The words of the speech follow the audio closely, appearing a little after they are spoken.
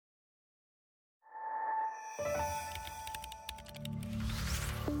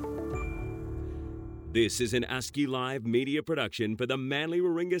This is an ASCII Live media production for the Manly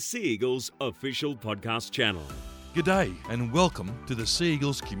Warringah Sea Eagles official podcast channel. G'day and welcome to the Sea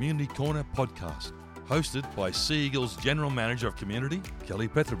Eagles Community Corner podcast, hosted by Sea Eagles General Manager of Community, Kelly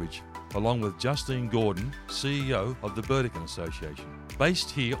Petrovich, along with Justine Gordon, CEO of the Burdekin Association.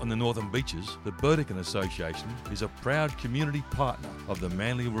 Based here on the Northern Beaches, the Burdekin Association is a proud community partner of the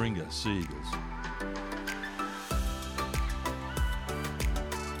Manly Warringah Sea Eagles.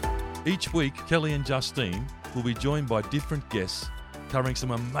 Each week, Kelly and Justine will be joined by different guests covering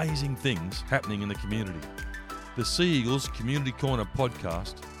some amazing things happening in the community. The Sea Eagles Community Corner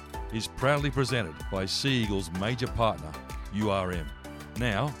podcast is proudly presented by Sea Eagles major partner, URM.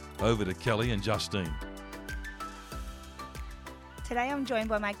 Now, over to Kelly and Justine. Today I'm joined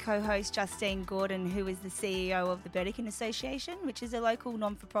by my co-host Justine Gordon, who is the CEO of the Burdekin Association, which is a local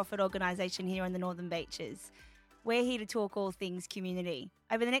non-for-profit organisation here on the Northern Beaches. We're here to talk all things community.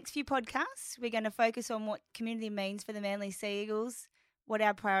 Over the next few podcasts, we're going to focus on what community means for the Manly Sea Eagles, what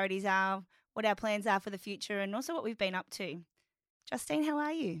our priorities are, what our plans are for the future, and also what we've been up to. Justine, how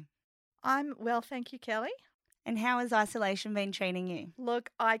are you? I'm well, thank you, Kelly. And how has isolation been treating you?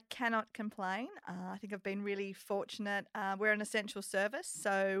 Look, I cannot complain. I think I've been really fortunate. We're an essential service,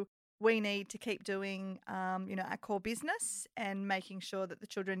 so we need to keep doing, our core business and making sure that the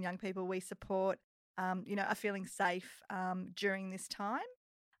children and young people we support are feeling safe during this time.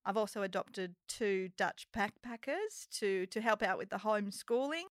 I've also adopted 2 Dutch backpackers to help out with the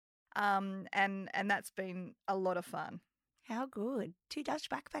homeschooling, and that's been a lot of fun. How good. 2 Dutch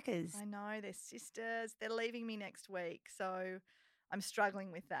backpackers. I know, they're sisters. They're leaving me next week, so I'm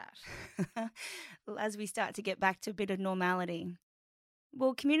struggling with that. Well, as we start to get back to a bit of normality.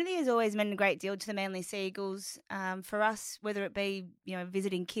 Well, community has always meant a great deal to the Manly Sea Eagles. For us, whether it be,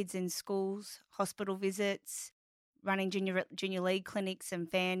 visiting kids in schools, hospital visits, running junior league clinics and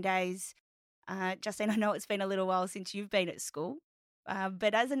fan days. Justine, I know it's been a little while since you've been at school,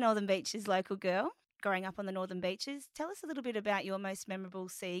 but as a Northern Beaches local girl, growing up on the Northern Beaches, tell us a little bit about your most memorable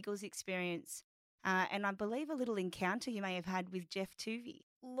Sea Eagles experience, and I believe a little encounter you may have had with Jeff Tuvey.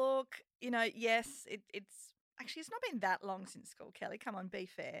 Look, yes, it's not been that long since school, Kelly. Come on, be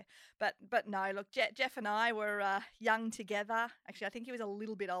fair. But no, look, Jeff and I were young together. Actually, I think he was a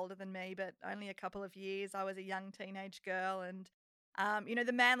little bit older than me, but only a couple of years. I was a young teenage girl, and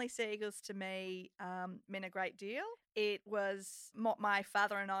the Manly Sea Eagles to me meant a great deal. It was what my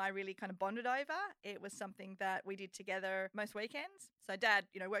father and I really kind of bonded over. It was something that we did together most weekends. So Dad,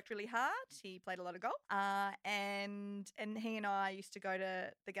 worked really hard. He played a lot of golf, and he and I used to go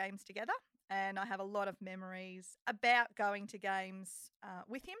to the games together. And I have a lot of memories about going to games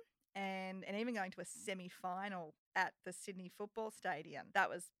with him and even going to a semi-final at the Sydney Football Stadium. That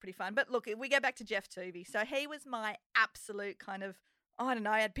was pretty fun. But look, we go back to Jeff Tuvey. So he was my absolute kind of, I don't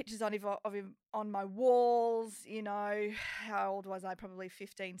know, I had pictures of him on my walls, how old was I? Probably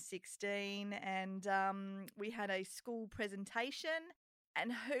 15, 16. And we had a school presentation.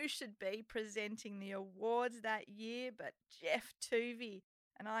 And who should be presenting the awards that year but Jeff Tuvey?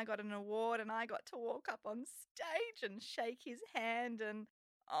 And I got an award and I got to walk up on stage and shake his hand, and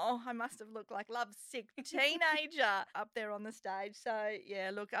I must have looked like lovesick teenager up there on the stage. So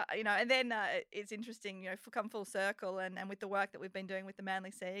yeah, look, and then it's interesting, come full circle and with the work that we've been doing with the Manly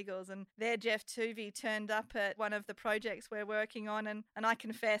Sea Eagles, and there Jeff Tuvey turned up at one of the projects we're working on, and I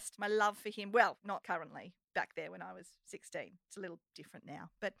confessed my love for him. Well, not currently. Back there when I was 16, it's a little different now.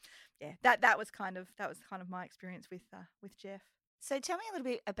 But yeah, that was kind of my experience with Jeff. So tell me a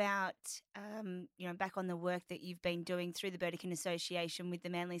little bit about, back on the work that you've been doing through the Burdekin Association with the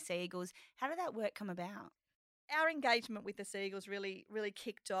Manly Sea Eagles. How did that work come about? Our engagement with the Sea Eagles really, really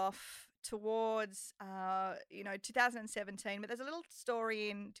kicked off towards, 2017. But there's a little story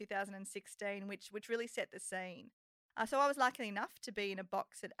in 2016 which really set the scene. So I was lucky enough to be in a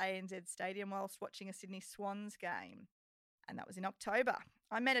box at ANZ Stadium whilst watching a Sydney Swans game. And that was in October.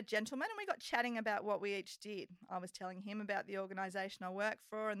 I met a gentleman and we got chatting about what we each did. I was telling him about the organisation I work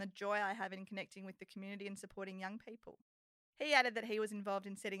for and the joy I have in connecting with the community and supporting young people. He added that he was involved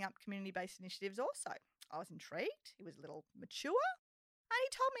in setting up community-based initiatives also. I was intrigued. He was a little mature. And he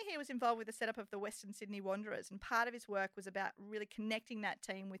told me he was involved with the setup of the Western Sydney Wanderers, and part of his work was about really connecting that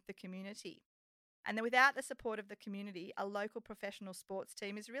team with the community. And then without the support of the community, a local professional sports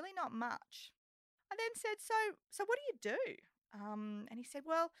team is really not much. I then said, so what do you do? And he said,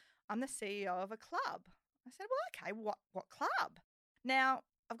 well, I'm the CEO of a club. I said, well, okay, what club? Now,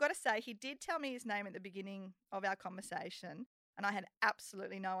 I've got to say, he did tell me his name at the beginning of our conversation, and I had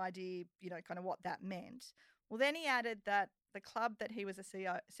absolutely no idea, kind of what that meant. Well, then he added that the club that he was a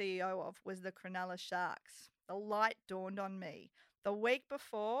CEO of was the Cronulla Sharks. The light dawned on me. The week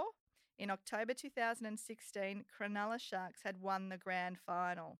before, in October 2016, Cronulla Sharks had won the grand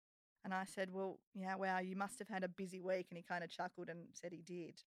final. And I said, well, yeah, wow, you must have had a busy week. And he kind of chuckled and said he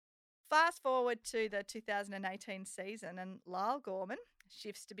did. Fast forward to the 2018 season, and Lyle Gorman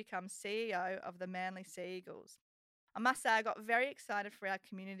shifts to become CEO of the Manly Sea Eagles. I must say I got very excited for our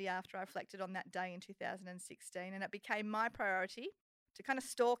community after I reflected on that day in 2016, and it became my priority to kind of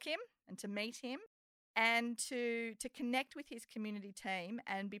stalk him and to meet him and to connect with his community team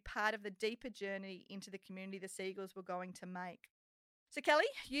and be part of the deeper journey into the community the Sea Eagles were going to make. So Kelly,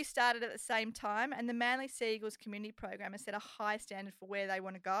 you started at the same time, and the Manly Sea Eagles community program has set a high standard for where they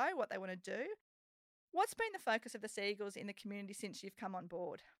want to go, what they want to do. What's been the focus of the Sea Eagles in the community since you've come on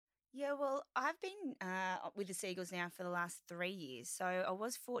board? Yeah, well, I've been with the Sea Eagles now for the last 3 years. So I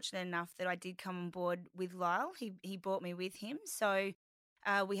was fortunate enough that I did come on board with Lyle. He brought me with him. So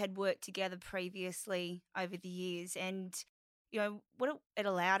we had worked together previously over the years. And, you know, what it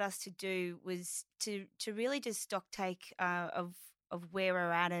allowed us to do was to really just stock take of where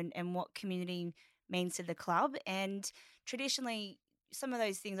we're at and what community means to the club. And traditionally, some of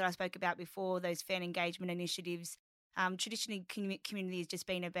those things that I spoke about before, those fan engagement initiatives, traditionally, community has just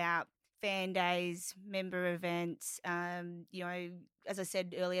been about fan days, member events, you know, as I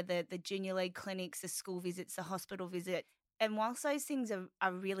said earlier, the junior league clinics, the school visits, the hospital visit. And whilst those things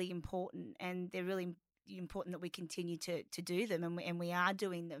are really important and they're really important that we continue to do them and we are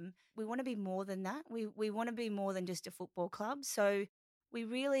doing them, we want to be more than that. We want to be more than just a football club. So we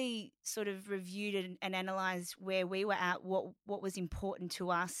really sort of reviewed and analysed where we were at, what was important to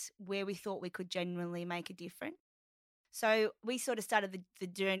us, where we thought we could genuinely make a difference. So we sort of started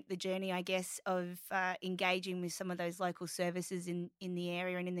the journey, I guess, of engaging with some of those local services in the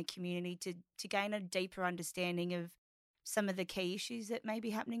area and in the community to gain a deeper understanding of some of the key issues that may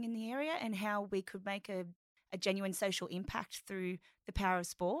be happening in the area and how we could make a genuine social impact through the power of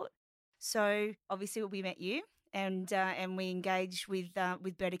sport. So obviously we met you and we engaged with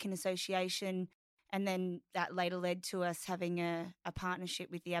Burdekin Association. And then that later led to us having a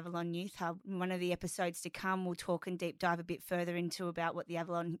partnership with the Avalon Youth Hub. In one of the episodes to come, we'll talk and deep dive a bit further into about what the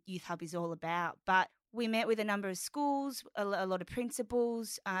Avalon Youth Hub is all about. But we met with a number of schools, a lot of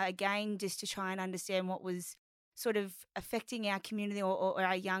principals, again, just to try and understand what was sort of affecting our community or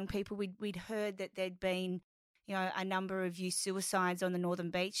our young people. We'd heard that there'd been, you know, a number of youth suicides on the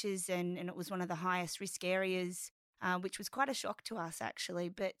Northern Beaches and it was one of the highest risk areas, which was quite a shock to us actually.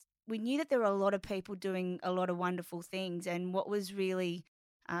 But we knew that there were a lot of people doing a lot of wonderful things, and what was really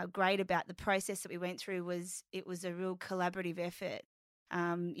great about the process that we went through was it was a real collaborative effort.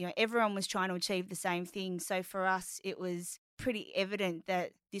 You know, everyone was trying to achieve the same thing. So for us, it was pretty evident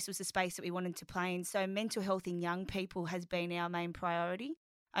that this was the space that we wanted to play in. So mental health in young people has been our main priority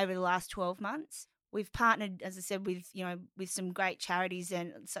over the last 12 months. We've partnered, as I said, with some great charities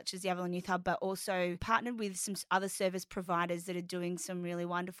and such as the Avalon Youth Hub, but also partnered with some other service providers that are doing some really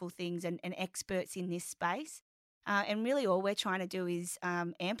wonderful things and experts in this space. And really all we're trying to do is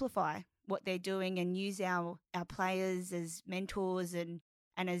amplify what they're doing and use our players as mentors and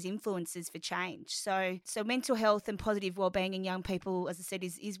as influencers for change. So mental health and positive wellbeing in young people, as I said,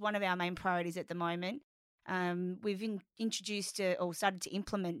 is one of our main priorities at the moment. We've introduced or started to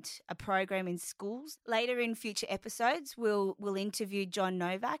implement a program in schools. Later in future episodes, we'll interview John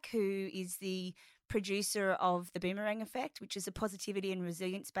Novak, who is the producer of The Boomerang Effect, which is a positivity and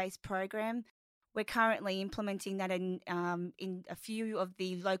resilience-based program. We're currently implementing that in a few of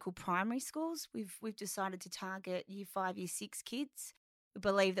the local primary schools. We've decided to target Year 5, Year 6 kids. We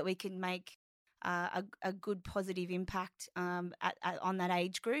believe that we can make a good positive impact on that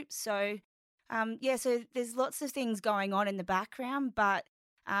age group. So so there's lots of things going on in the background, but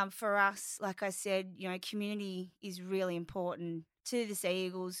for us, like I said, you know, community is really important to the Sea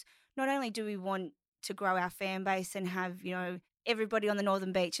Eagles. Not only do we want to grow our fan base and have, you know, everybody on the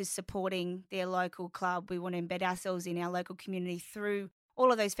Northern Beaches supporting their local club, we want to embed ourselves in our local community through all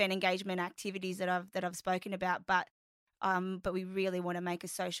of those fan engagement activities that I've spoken about, but we really want to make a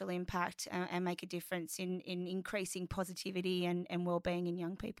social impact and make a difference in increasing positivity and well-being in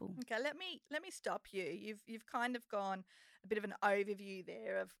young people. Okay, let me stop you. You've kind of gone a bit of an overview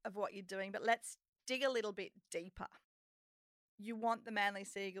there of what you're doing, but let's dig a little bit deeper. You want the Manly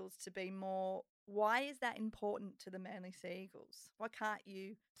Sea Eagles to be more. Why is that important to the Manly Sea Eagles? Why can't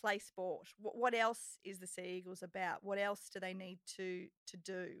you play sport? What else is the Sea Eagles about? What else do they need to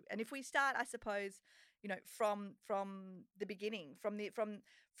do? And if we start, I suppose, you know, from the beginning, from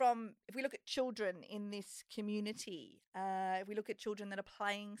if we look at children in this community, if we look at children that are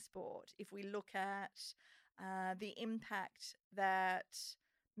playing sport, if we look at the impact that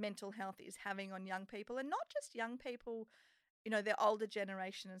mental health is having on young people, and not just young people, the older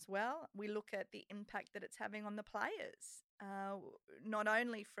generation as well. We look at the impact that it's having on the players, not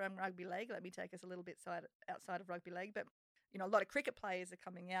only from rugby league. Let me take us a little bit outside of rugby league, but a lot of cricket players are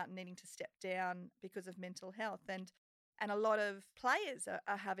coming out and needing to step down because of mental health, and a lot of players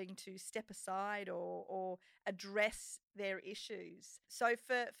are having to step aside or address their issues. So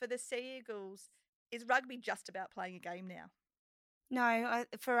for the Sea Eagles, is rugby just about playing a game now? No,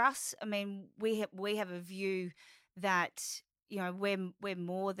 for us, I mean, we have a view that we're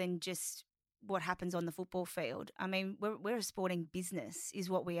more than just what happens on the football field. I mean, we're a sporting business, is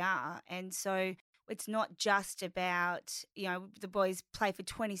what we are, and so it's not just about the boys play for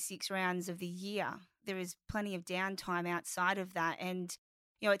 26 rounds of the year. There is plenty of downtime outside of that, and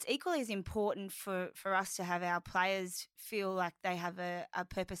it's equally as important for us to have our players feel like they have a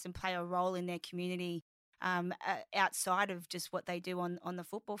purpose and play a role in their community outside of just what they do on the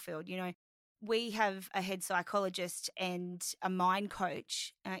football field. We have a head psychologist and a mind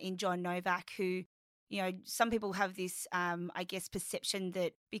coach in John Novak who, some people have this, perception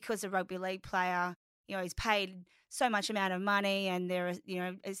that because a rugby league player, is paid so much amount of money and they're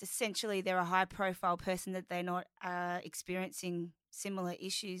a high profile person, that they're not experiencing similar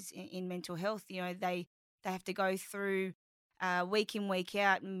issues in mental health. They have to go through week in, week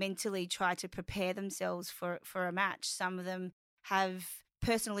out, mentally try to prepare themselves for a match. Some of them have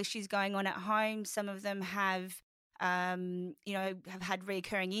personal issues going on at home. Some of them have had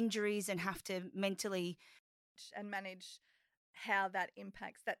recurring injuries and have to mentally and manage how that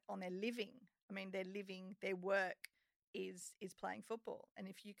impacts that on their living. I mean, their work is playing football, and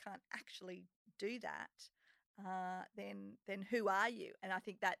if you can't actually do that, then who are you? And I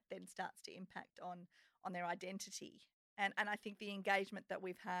think that then starts to impact on their identity. And I think the engagement that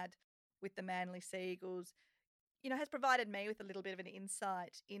we've had with the Manly Sea Eagles, has provided me with a little bit of an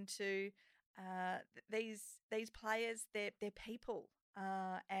insight into these players. They're people,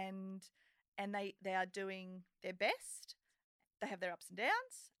 and they are doing their best. They have their ups and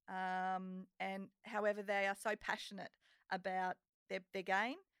downs, and however, they are so passionate about their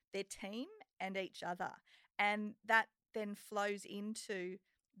game, their team, and each other, and that then flows into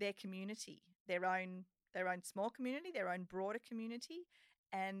their community, their own small community, their own broader community.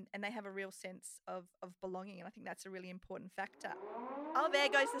 And they have a real sense of belonging. And I think that's a really important factor. Oh, there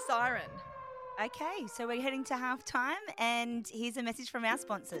goes the siren. Okay, so we're heading to halftime, and here's a message from our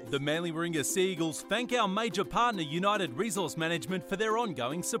sponsors. The Manly Warringah Sea Eagles thank our major partner United Resource Management for their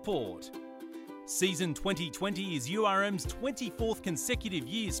ongoing support. Season 2020 is URM's 24th consecutive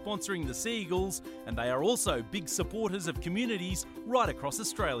year sponsoring the Sea Eagles, and they are also big supporters of communities right across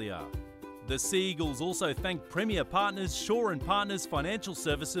Australia. The Sea Eagles also thank Premier Partners Shaw & Partners Financial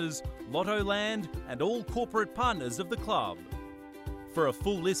Services, Lotto Land and all corporate partners of the club. For a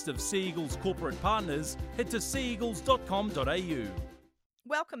full list of Sea Eagles corporate partners, head to seaeagles.com.au.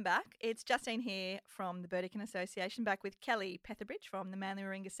 Welcome back. It's Justine here from the Burdekin Association, back with Kelly Petherbridge from the Manly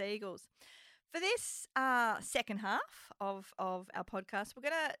Warringah Sea Eagles. For this second half of our podcast, we're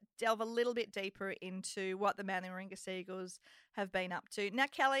going to delve a little bit deeper into what the Manly Warringah Sea Eagles have been up to. Now,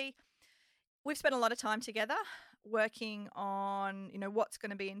 Kelly, we've spent a lot of time together working on, what's going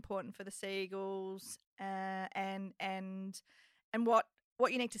to be important for the Sea Eagles and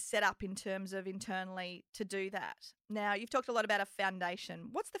what you need to set up in terms of internally to do that. Now, you've talked a lot about a foundation.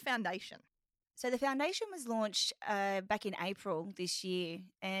 What's the foundation? So the foundation was launched back in April this year,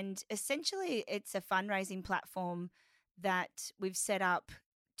 and essentially it's a fundraising platform that we've set up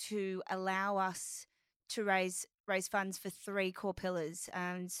to allow us to raise funds for three core pillars.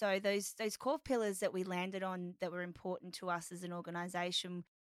 So those core pillars that we landed on that were important to us as an organisation,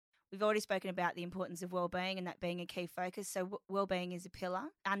 we've already spoken about the importance of wellbeing and that being a key focus. So wellbeing is a pillar.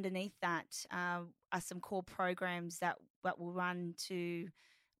 Underneath that are some core programs that will run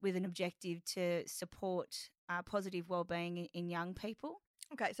with an objective to support positive wellbeing in young people.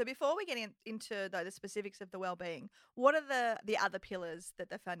 Okay, so before we get into the specifics of the wellbeing, what are the other pillars that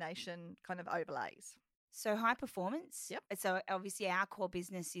the foundation kind of overlays? So high performance. Yep. So obviously our core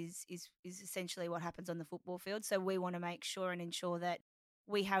business is essentially what happens on the football field. So we want to make sure and ensure that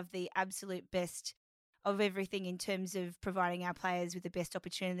we have the absolute best of everything in terms of providing our players with the best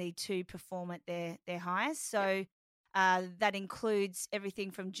opportunity to perform at their highest. So that includes everything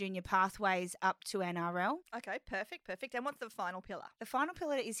from junior pathways up to NRL. Okay, perfect. And what's the final pillar? The final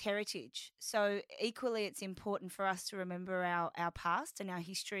pillar is heritage. So equally, it's important for us to remember our past and our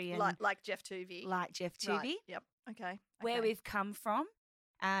history. And like Jeff Tuvey. Right, yep. Okay. Where we've come from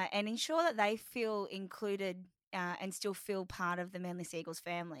and ensure that they feel included and still feel part of the Manly Seagulls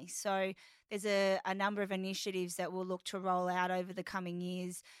family. So there's a number of initiatives that we'll look to roll out over the coming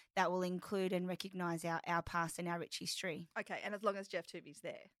years that will include and recognise our past and our rich history. Okay, and as long as Jeff Tooby's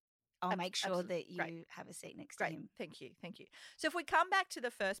there. I'll make sure absolutely. that you Great. have a seat next Great, to him. thank you. So if we come back to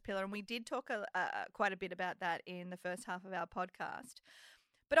the first pillar, and we did talk quite a bit about that in the first half of our podcast,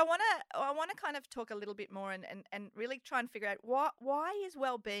 but I want to kind of talk a little bit more and really try and figure out why is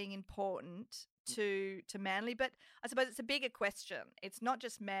well-being important to Manly. But I suppose it's a bigger question. It's not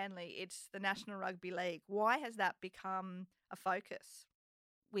just Manly, it's the National Rugby League. Why has that become a focus?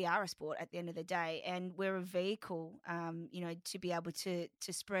 We are a sport at the end of the day, and we're a vehicle, to be able to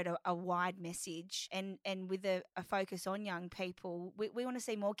spread a wide message and with a focus on young people. We want to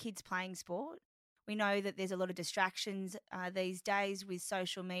see more kids playing sport. We know that there's a lot of distractions these days with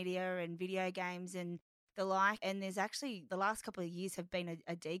social media and video games and the like, and there's actually the last couple of years have been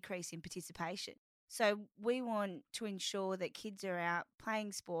a decrease in participation. So we want to ensure that kids are out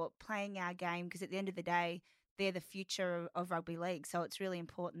playing sport, playing our game, because at the end of the day, they're the future of rugby league. So it's really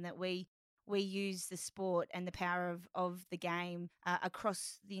important that we use the sport and the power of the game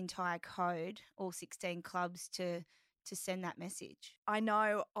across the entire code, all 16 clubs, to send that message. I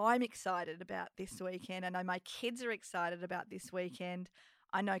know I'm excited about this weekend. I know my kids are excited about this weekend.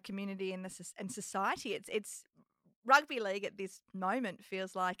 I know community and society. It's rugby league at this moment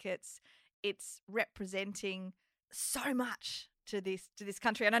feels like it's representing so much to this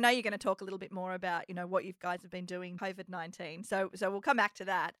country. And I know you're going to talk a little bit more about, what you guys have been doing COVID-19. So we'll come back to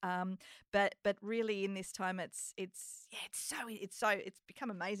that. But really in this time it's become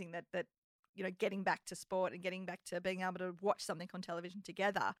amazing that getting back to sport and getting back to being able to watch something on television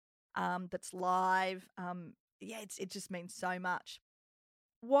together that's live. It just means so much.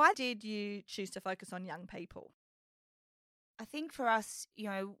 Why did you choose to focus on young people? I think for us,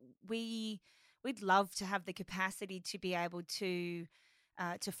 we'd love to have the capacity to be able to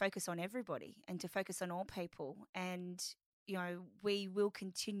focus on everybody and to focus on all people. And, we will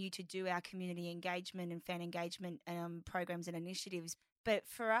continue to do our community engagement and fan engagement programs and initiatives. But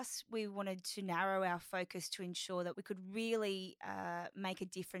for us, we wanted to narrow our focus to ensure that we could really make a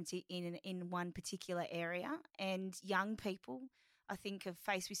difference in one particular area. And young people, I think, are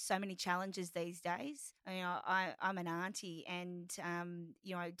faced with so many challenges these days. I'm an auntie and,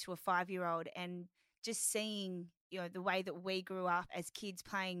 to a 5-year-old, and just seeing, the way that we grew up as kids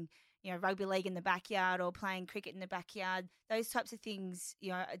playing, rugby league in the backyard or playing cricket in the backyard, those types of things,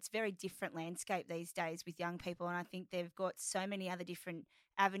 it's a very different landscape these days with young people. And I think they've got so many other different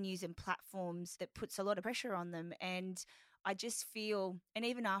avenues and platforms that puts a lot of pressure on them. And I just feel, and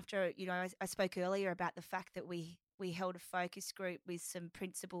even after, I spoke earlier about the fact that we held a focus group with some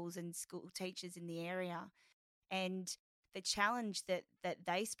principals and school teachers in the area. And the challenge that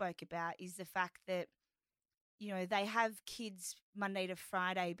they spoke about is the fact that, they have kids Monday to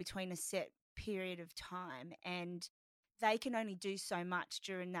Friday between a set period of time, and they can only do so much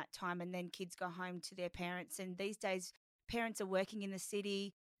during that time, and then kids go home to their parents. And these days, parents are working in the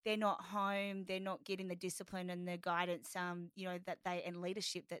city. They're not home. They're not getting the discipline and the guidance, that they, and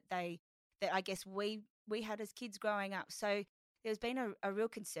leadership that I guess we had as kids growing up. So there's been a real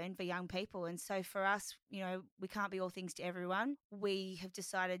concern for young people. And so for us, we can't be all things to everyone. We have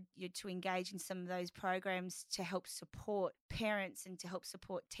decided to engage in some of those programs to help support parents and to help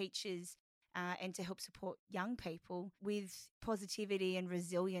support teachers and to help support young people with positivity and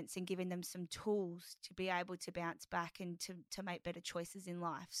resilience, and giving them some tools to be able to bounce back and to make better choices in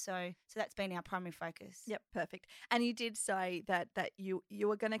life. So that's been our primary focus. Yep, perfect. And you did say that you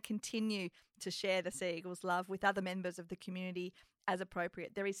are going to continue to share the Sea Eagles love with other members of the community as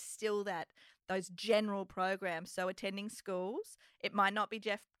appropriate. There is still those general programs. So attending schools, it might not be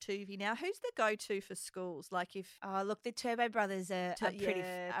Jeff Tuvey now. Who's the go-to for schools? Like if look, the Turbo Brothers are a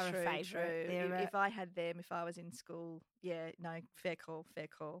favourite. True. If I had them, if I was in school, fair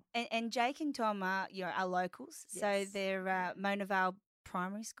call. And Jake and Tom are our locals. Yes. So they're Mona Vale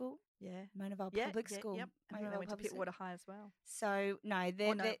Primary School. Yeah. Mona Vale Public School. Yep. I think they went to Pittwater High as well. So no,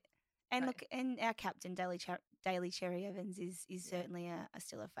 they're and No. look, and our captain Daly Cherry Evans is certainly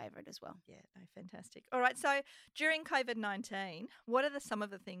still a favourite as well. Yeah, no, fantastic. All right, so during COVID-19, what are some of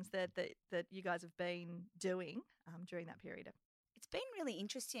the things that you guys have been doing during that period? It's been really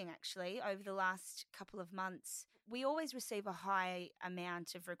interesting, actually, over the last couple of months. We always receive a high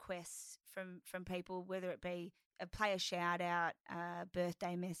amount of requests from people, whether it be a player shout out, a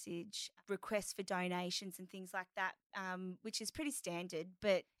birthday message, requests for donations and things like that, which is pretty standard.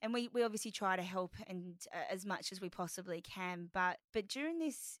 And we obviously try to help and as much as we possibly can. But during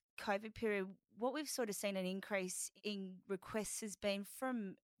this COVID period, what we've sort of seen an increase in requests has been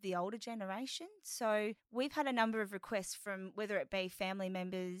from the older generation. So we've had a number of requests from whether it be family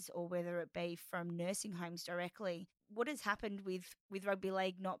members or whether it be from nursing homes directly. What has happened with rugby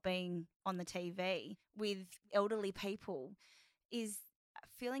league not being on the TV with elderly people is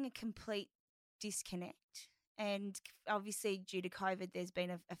feeling a complete disconnect. And obviously due to COVID, there's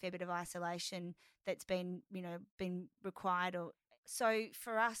been a fair bit of isolation that's been required. So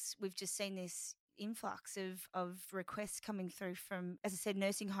for us, we've just seen this influx of requests coming through from, as I said,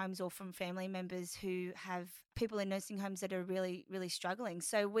 nursing homes or from family members who have people in nursing homes that are really, really struggling.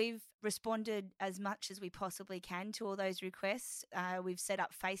 So we've responded as much as we possibly can to all those requests. We've set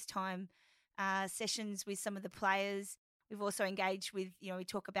up FaceTime sessions with some of the players. We've also engaged with, we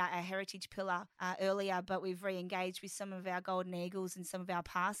talk about our heritage pillar earlier, but we've re-engaged with some of our Golden Eagles and some of our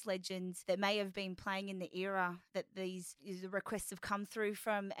past legends that may have been playing in the era that the requests have come through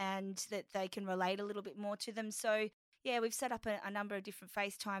from, and that they can relate a little bit more to them. So, yeah, we've set up a number of different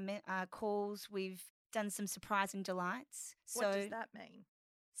FaceTime calls. We've done some surprise and delights. What does that mean?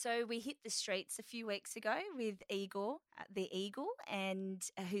 So we hit the streets a few weeks ago with Igor, the Eagle, and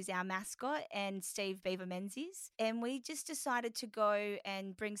who's our mascot, and Steve Beaver Menzies. And we just decided to go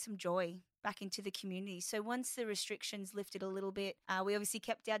and bring some joy back into the community. So once the restrictions lifted a little bit, we obviously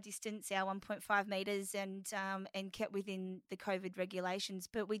kept our distance, our 1.5 metres, and kept within the COVID regulations.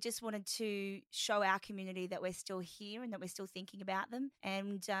 But we just wanted to show our community that we're still here and that we're still thinking about them.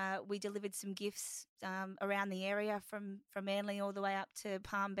 And we delivered some gifts around the area from Manly all the way up to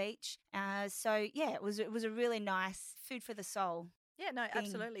Palm Beach. So yeah, it was a really nice food for the soul. Yeah, no,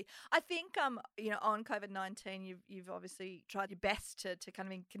 absolutely. I think, on COVID-19, you've obviously tried your best to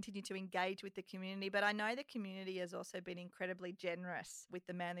kind of continue to engage with the community, but I know the community has also been incredibly generous with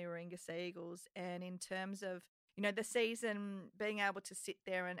the Manly Warringah Sea Eagles. And in terms of, the season, being able to sit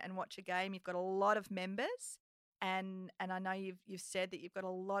there and watch a game, you've got a lot of members, and I know you've said that you've got a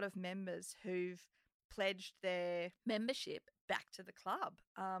lot of members who've pledged their membership back to the club,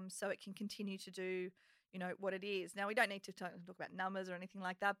 so it can continue to do what it is. Now, we don't need to talk about numbers or anything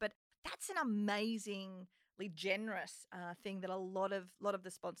like that, but that's an amazingly generous thing that a lot of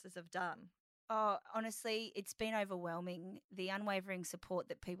the sponsors have done. Oh, honestly, it's been overwhelming, the unwavering support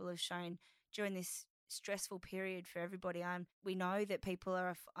that people have shown during this stressful period for everybody. We know that people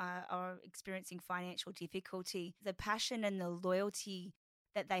are experiencing financial difficulty. The passion and the loyalty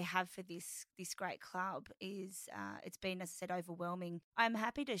that they have for this great club is it's been, as I said, overwhelming. I'm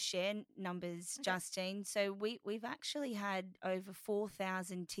happy to share numbers, okay, Justine. So we've actually had over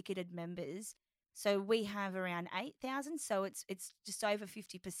 4,000 ticketed members. So we have around 8,000. So it's just over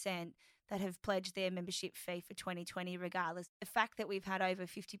 50% that have pledged their membership fee for 2020 regardless. The fact that we've had over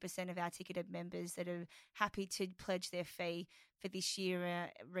 50% of our ticketed members that are happy to pledge their fee for this year,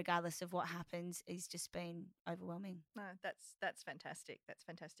 regardless of what happens, has just been overwhelming. No, that's fantastic. That's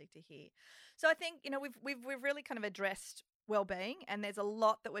fantastic to hear. So I think we've really kind of addressed well-being, and there's a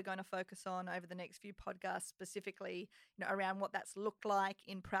lot that we're going to focus on over the next few podcasts, specifically around what that's looked like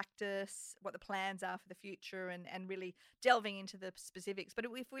in practice, what the plans are for the future, and really delving into the specifics. But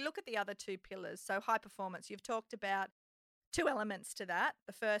if we look at the other two pillars, so high performance, you've talked about two elements to that.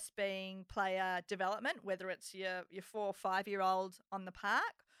 The first being player development, whether it's your 4 or 5-year-old on the park,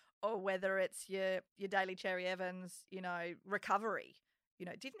 or whether it's your Daly Cherry Evans, recovery.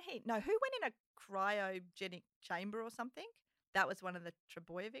 Didn't he? No, who went in a cryogenic chamber or something? That was one of the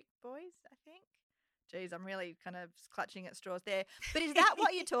Trebojevic boys, I think. Geez, I'm really kind of clutching at straws there. But is that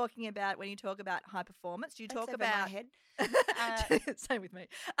what you're talking about when you talk about high performance? Do you talk about my head? Same with me.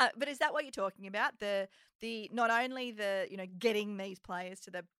 But is that what you're talking about? The not only the getting these players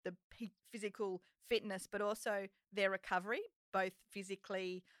to the peak physical fitness, but also their recovery, both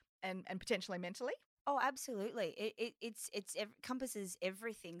physically and potentially mentally? Oh, absolutely. It encompasses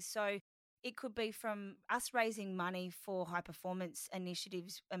everything. So it could be from us raising money for high performance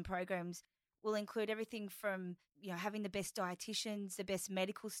initiatives and programs. Will include everything from having the best dietitians, the best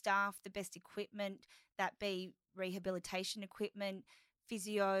medical staff, the best equipment, that be rehabilitation equipment,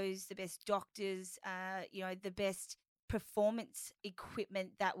 physios, the best doctors, the best performance equipment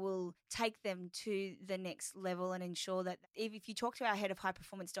that will take them to the next level and ensure that if you talk to our head of high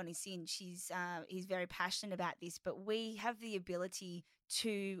performance, Donnie Sinch, he's very passionate about this, but we have the ability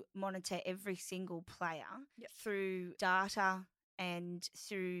to monitor every single player through data and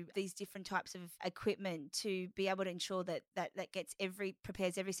through these different types of equipment to be able to ensure that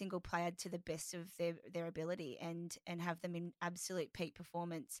prepares every single player to the best of their ability and have them in absolute peak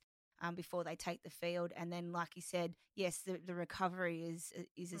performance before they take the field. And then, like you said, yes, the recovery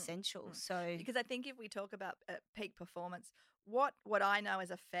is essential. So because I think if we talk about peak performance, what I know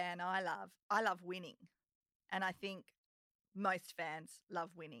as a fan, I love winning, and I think most fans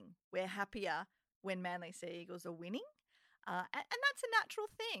love winning. We're happier when Manly Sea Eagles are winning. And that's a natural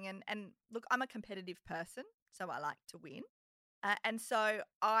thing. And look, I'm a competitive person, so I like to win. And so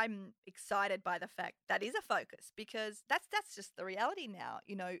I'm excited by the fact that is a focus, because that's just the reality now.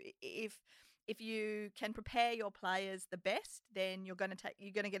 You know, if you can prepare your players the best, then you're going to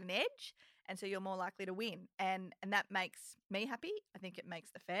get an edge, and so you're more likely to win. And that makes me happy. I think it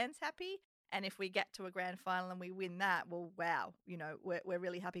makes the fans happy. And if we get to a grand final and we win that, well, wow, you know, we're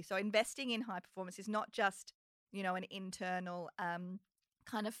really happy. So investing in high performance is not just, you know, an internal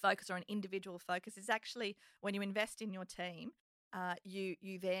kind of focus or an individual focus. It's actually, when you invest in your team,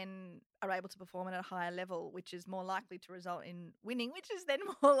 you then are able to perform at a higher level, which is more likely to result in winning, which is then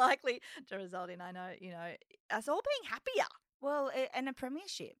more likely to result in, I know, you know, us all being happier. Well, and a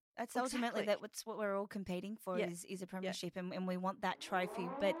premiership. That's ultimately that's what we're all competing for, is a premiership, and we want that trophy.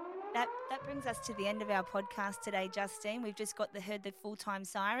 But that brings us to the end of our podcast today, Justine. We've just heard the full-time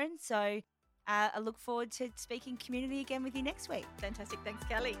siren. So I look forward to speaking community again with you next week. Fantastic. Thanks,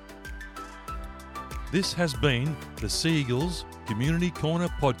 Kelly. This has been the Sea Eagles Community Corner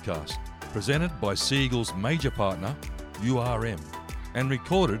podcast, presented by Sea Eagles major partner, URM, and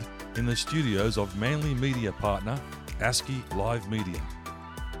recorded in the studios of Manly media partner, ASCII Live Media.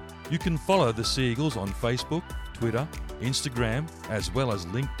 You can follow the Sea Eagles on Facebook, Twitter, Instagram, as well as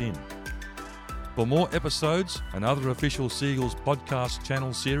LinkedIn. For more episodes and other official Sea Eagles podcast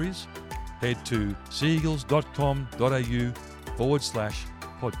channel series, head to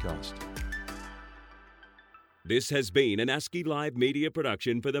seaeagles.com.au/podcast. This has been an ASCII Live media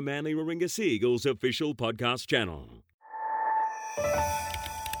production for the Manly Warringah Sea Eagles official podcast channel.